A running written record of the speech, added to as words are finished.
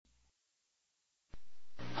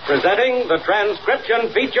presenting the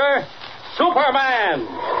transcription feature, Superman.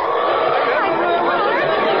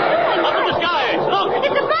 Up in the sky! Look!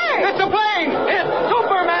 It's a bird! It's a plane! It's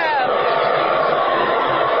Superman!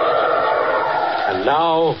 And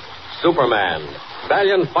now, Superman,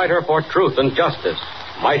 valiant fighter for truth and justice,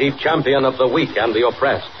 mighty champion of the weak and the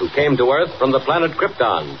oppressed, who came to Earth from the planet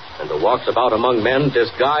Krypton and who walks about among men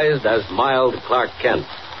disguised as mild Clark Kent,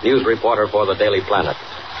 news reporter for the Daily Planet.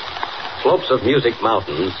 Slopes of Music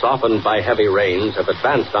Mountain, softened by heavy rains, have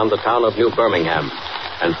advanced on the town of New Birmingham,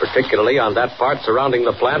 and particularly on that part surrounding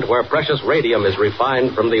the plant where precious radium is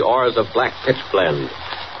refined from the ores of black pitch blend.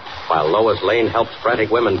 While Lois Lane helps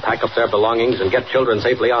frantic women pack up their belongings and get children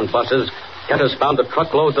safely on buses, Kent has found that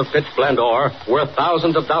truckloads of pitch blend ore worth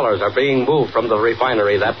thousands of dollars are being moved from the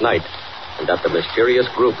refinery that night, and that the mysterious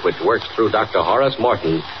group which works through Dr. Horace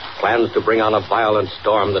Morton plans to bring on a violent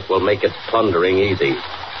storm that will make its plundering easy.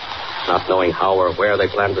 Not knowing how or where they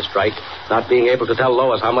plan to strike, not being able to tell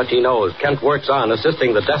Lois how much he knows, Kent works on,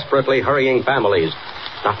 assisting the desperately hurrying families.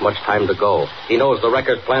 Not much time to go. He knows the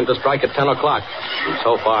Records plan to strike at 10 o'clock, and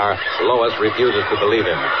so far, Lois refuses to believe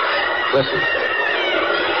him. Listen.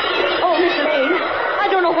 Oh, Miss Lane, I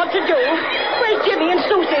don't know what to do. Where's Jimmy and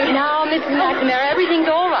Susie? Now, Mrs. McNamara, everything's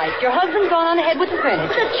all right. Your husband's gone on ahead with the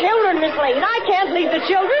furniture. The children, Miss Lane. I can't leave the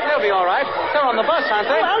children. They'll be all right. They're on the bus, aren't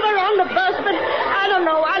they? Well, they're on the bus, but I don't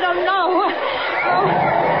know.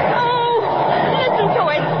 Oh, listen to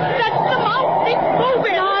it. That's the mountain. It's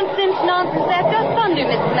moving. Nonsense. That's just thunder,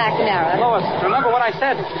 Mrs. McNamara. Lois, remember what I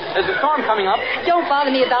said. There's a storm coming up. Don't bother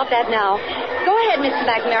me about that now. Go ahead, Mrs.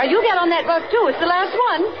 McNamara. You get on that bus, too. It's the last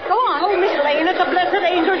one. Go on. Oh, Miss Lane, it's a blessed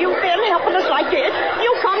angel you've been helping us like this. You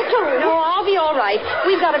come, too. No, I'll be all right.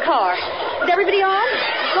 We've got a car. Is everybody on?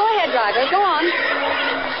 Go ahead, driver. Go on.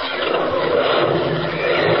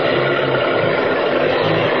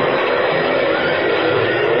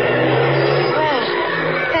 Well,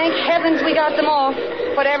 thank heavens we got them off.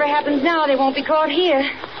 Whatever happens now, they won't be caught here.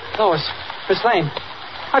 Lois, Miss Lane,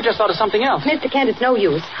 I just thought of something else. Mr. Kent, it's no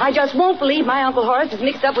use. I just won't believe my Uncle Horace is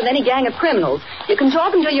mixed up with any gang of criminals. You can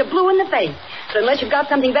talk until you're blue in the face. But unless you've got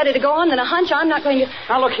something better to go on than a hunch, I'm not going to...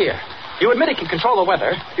 Now, look here. You admit he can control the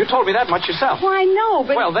weather. You told me that much yourself. Why, no,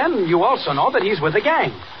 but... Well, then, you also know that he's with the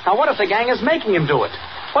gang. Now, what if the gang is making him do it?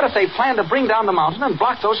 What if they plan to bring down the mountain and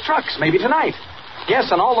block those trucks, maybe tonight?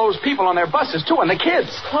 Yes, and all those people on their buses, too, and the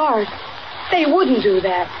kids. Clark, they wouldn't do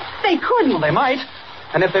that. They couldn't. Well, they might.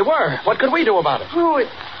 And if they were, what could we do about it? Oh,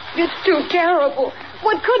 it's too terrible.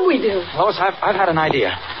 What could we do? Lois, I've had an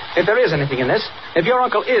idea. If there is anything in this, if your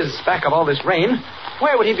uncle is back of all this rain,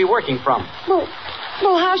 where would he be working from? Well,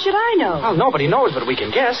 how should I know? Well, nobody knows, but we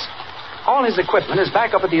can guess. All his equipment is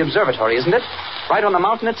back up at the observatory, isn't it? Right on the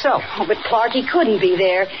mountain itself. Oh, but Clark, he couldn't be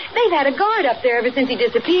there. They've had a guard up there ever since he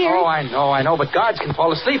disappeared. Oh, I know, but guards can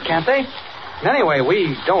fall asleep, can't they? And anyway,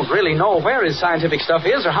 we don't really know where his scientific stuff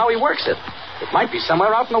is or how he works it. It might be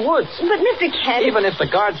somewhere out in the woods. But, Mr. Kent... Even if the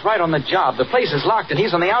guard's right on the job, the place is locked and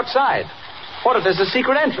he's on the outside. What if there's a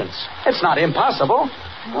secret entrance? It's not impossible.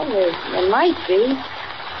 Oh, there might be.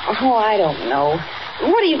 Oh, I don't know.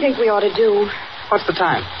 What do you think we ought to do? What's the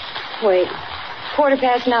time? Wait.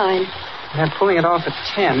 9:15. They're pulling it off at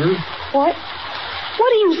 10. What? What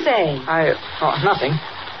do you say? Nothing.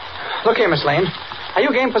 Look here, Miss Lane. Are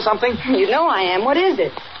you game for something? You know I am. What is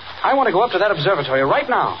it? I want to go up to that observatory right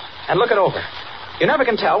now and look it over. You never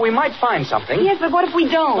can tell. We might find something. Yes, but what if we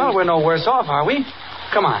don't? Well, we're no worse off, are we?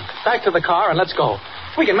 Come on. Back to the car and let's go.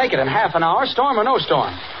 We can make it in half an hour, storm or no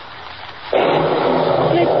storm.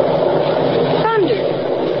 Thunder.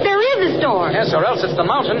 There is a storm. Yes, or else it's the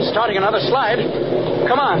mountain starting another slide.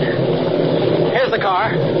 Come on. Here's the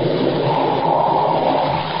car.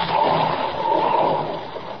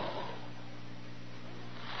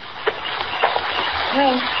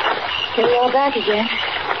 Well, here we are back again.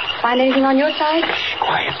 Find anything on your side? Shh,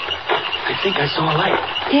 quiet. I think I saw a light.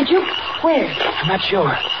 Did you? Where? I'm not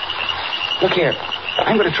sure. Look here.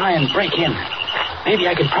 I'm going to try and break in. Maybe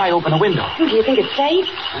I can pry open a window. Do you think it's safe?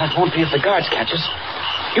 Well, it won't be if the guards catch us.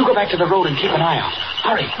 You go back to the road and keep an eye out.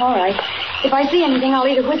 Hurry. All right. If I see anything, I'll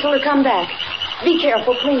either whistle or come back. Be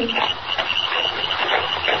careful, please.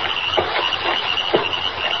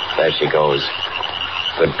 There she goes.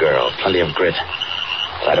 Good girl. Plenty of grit.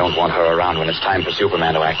 But I don't want her around when it's time for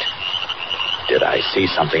Superman to act. Did I see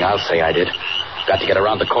something? I'll say I did. Got to get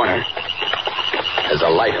around the corner. There's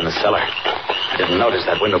a light in the cellar. I didn't notice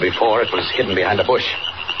that window before. It was hidden behind a bush.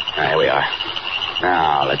 Here we are.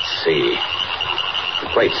 Now, let's see.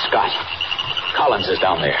 Great Scott. Collins is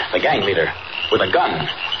down there, the gang leader, with a gun.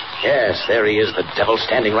 Yes, there he is, the devil,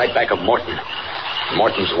 standing right back of Morton.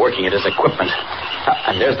 Morton's working at his equipment.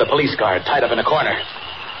 And there's the police guard tied up in a corner.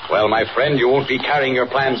 Well, my friend, you won't be carrying your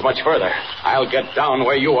plans much further. I'll get down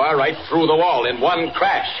where you are right through the wall in one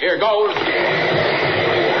crash. Here goes.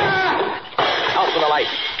 Out for the light.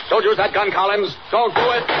 Don't use that gun, Collins. Don't do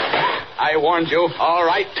it. I warned you. All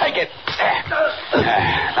right, take it.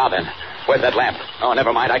 Now then, where's that lamp? Oh,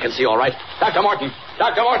 never mind. I can see all right. Dr. Morton.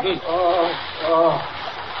 Dr. Morton.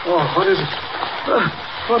 What is it?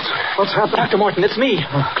 What's happened? Dr. Morton, it's me,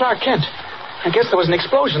 Clark Kent. I guess there was an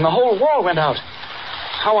explosion. The whole wall went out.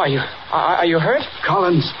 How are you? Are you hurt?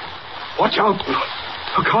 Collins. Watch out.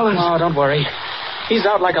 Collins. Oh, don't worry. He's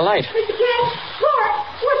out like a light. Mr. Kent, Clark,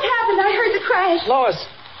 what's happened? I heard the crash. Lois,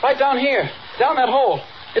 right down here. Down that hole.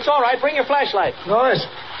 It's all right. Bring your flashlight. Lois.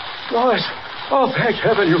 Oh, thank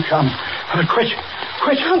heaven you come. Quick.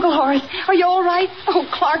 Uncle Horace, are you all right? Oh,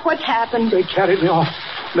 Clark, what's happened? They carried me off.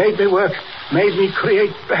 Made me work. Made me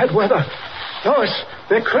create bad weather. Lois,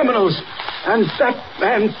 they're criminals. And that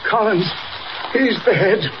man, Collins, he's the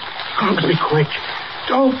head. Oh, be quick.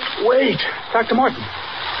 Don't wait. Dr. Morton,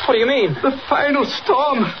 what do you mean? The final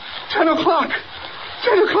storm. 10 o'clock.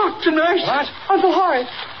 10 o'clock tonight. What? Uncle Horace,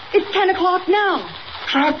 it's 10 o'clock now.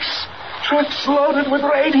 Trucks loaded with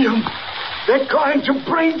radium. They're going to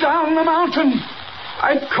bring down the mountain.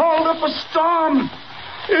 I called up a storm.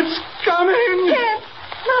 It's coming. Kent,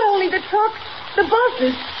 not only the trucks, the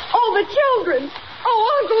buses, all the children.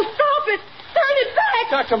 Oh, Uncle, stop it. Turn it back.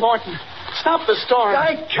 Dr. Morton, stop the storm.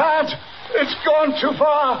 I can't. It's gone too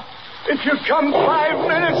far. If you come 5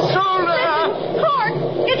 minutes sooner. Listen, Clark,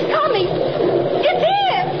 it's coming. It's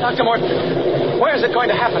here. Dr. Morton, where is it going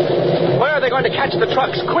to happen? Where are they going to catch the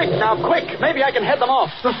trucks? Quick now, quick. Maybe I can head them off.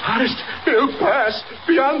 The Forest Hill Pass,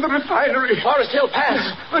 beyond the refinery. Forest Hill Pass.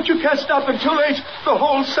 But you can't stop until late. The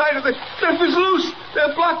whole side of the cliff is loose.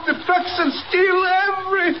 They'll block the trucks and steal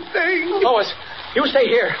everything. Lois, you stay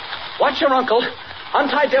here. Watch your uncle.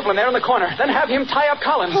 Untie Devlin there in the corner. Then have him tie up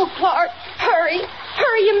Collins. Oh, Clark, hurry.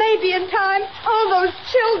 Hurry, you may be in time. All those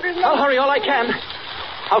children. I'll hurry all I can.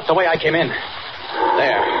 Out the way I came in.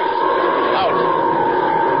 There. Out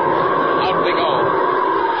we go.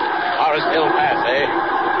 Forest Hill Pass, eh?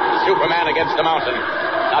 Superman against the mountain.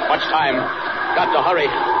 Not much time. Got to hurry.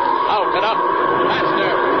 Out and up. Faster.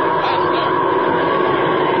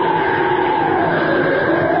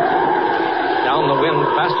 Down the wind,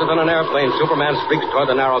 faster than an airplane, Superman streaks toward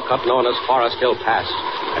the narrow cut known as Forest Hill Pass.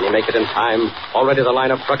 Can he make it in time? Already the line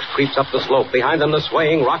of trucks creeps up the slope. Behind them, the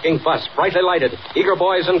swaying, rocking bus, brightly lighted. Eager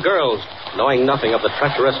boys and girls, knowing nothing of the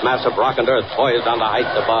treacherous mass of rock and earth poised on the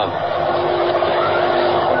heights above.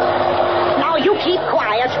 Now you keep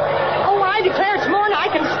quiet. Oh, I declare it's more than I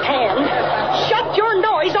can stand. Shut your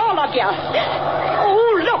noise, all of you.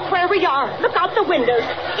 Oh, look where we are. Look out the windows.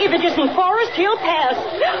 If it isn't Forest Hill Pass.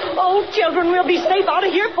 Oh, children, we'll be safe out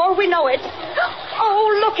of here before we know it.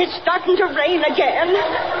 Oh, look, it's starting to rain again.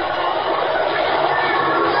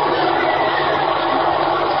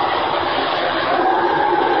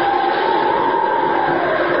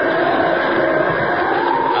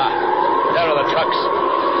 There are the trucks.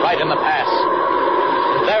 Right in the pass.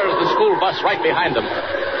 There's the school bus right behind them.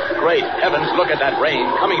 Great heavens, look at that rain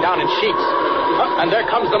coming down in sheets. And there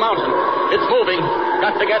comes the mountain. It's moving.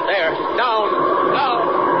 Got to get there. Down.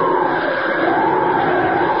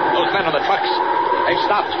 Those men on the trucks, they've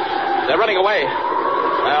stopped. They're running away.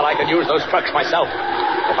 Well, I can use those trucks myself.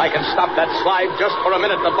 If I can stop that slide just for a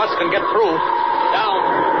minute, the bus can get through. Down.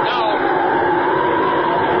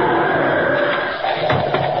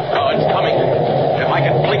 Oh, it's coming. If I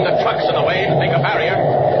can fling the trucks in the way to make a barrier.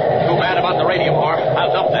 Too bad about the radium ore.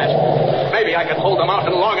 I'll dump that. Maybe I can hold the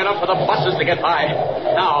mountain long enough for the buses to get by.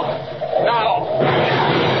 Now.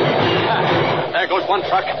 There goes one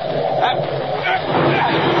truck.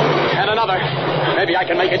 And another. Maybe I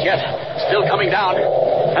can make it yet. Still coming down.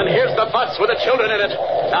 And here's the bus with the children in it.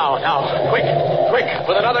 Now. Quick.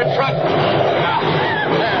 With another truck.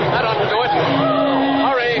 There, that ought to do it.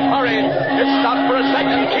 Hurry. It stopped for a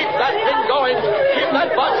second. Keep that thing going. Keep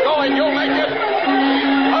that bus going. You'll make it.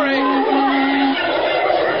 Hurry.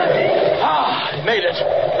 Made it.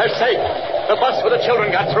 They're safe. The bus with the children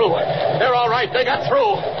got through. They're all right. They got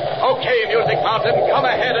through. Okay, Music Mountain, come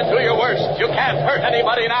ahead and do your worst. You can't hurt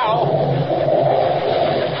anybody now.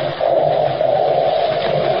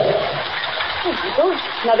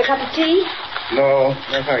 Another cup of tea? No,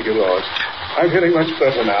 thank you, Lois. I'm feeling much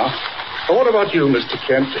better now. What about you, Mr.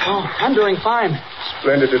 Kent? Oh, I'm doing fine.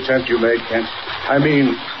 Splendid attempt you made, Kent. I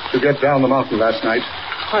mean, to get down the mountain last night.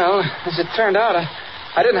 Well, as it turned out,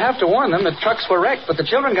 I didn't have to warn them. The trucks were wrecked, but the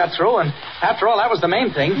children got through, and after all, that was the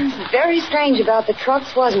main thing. It was very strange about the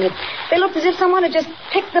trucks, wasn't it? They looked as if someone had just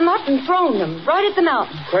picked them up and thrown them right at the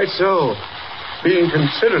mountain. Quite so. being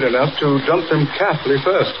considerate enough to dump them carefully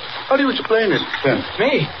first. How do you explain it, Kent?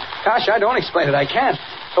 Me? Gosh, I don't explain it. I can't.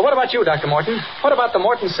 But what about you, Dr. Morton? What about the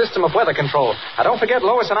Morton system of weather control? Now, don't forget,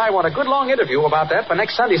 Lois and I want a good long interview about that for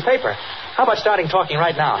next Sunday's paper. How about starting talking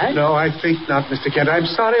right now, huh? No, I think not, Mr. Kent. I'm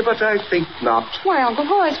sorry, but I think not. Why, Uncle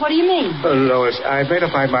Horace, what do you mean? Lois, I've made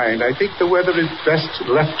up my mind. I think the weather is best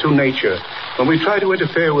left to nature. When we try to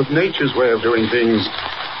interfere with nature's way of doing things,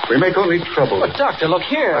 we make only trouble. But, Doctor, look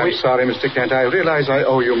here. I'm sorry, Mr. Kent. I realize I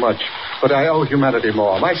owe you much, but I owe humanity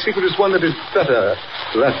more. My secret is one that is better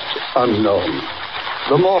left unknown.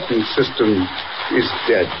 The Morton system is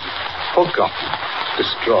dead, forgotten,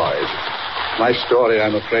 destroyed. My story,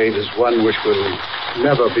 I'm afraid, is one which will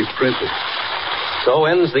never be printed. So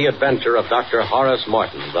ends the adventure of Dr. Horace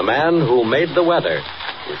Morton, the man who made the weather.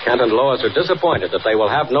 Kent and Lois are disappointed that they will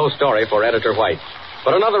have no story for Editor White.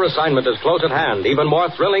 But another assignment is close at hand, even more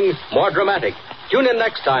thrilling, more dramatic. Tune in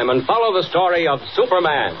next time and follow the story of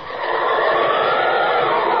Superman.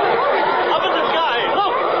 Up in the sky.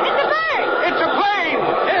 Look. It's a bird. It's a plane.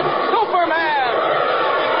 It's Superman.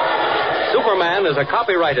 Superman is a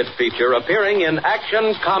copyrighted feature appearing in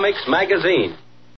Action Comics magazine.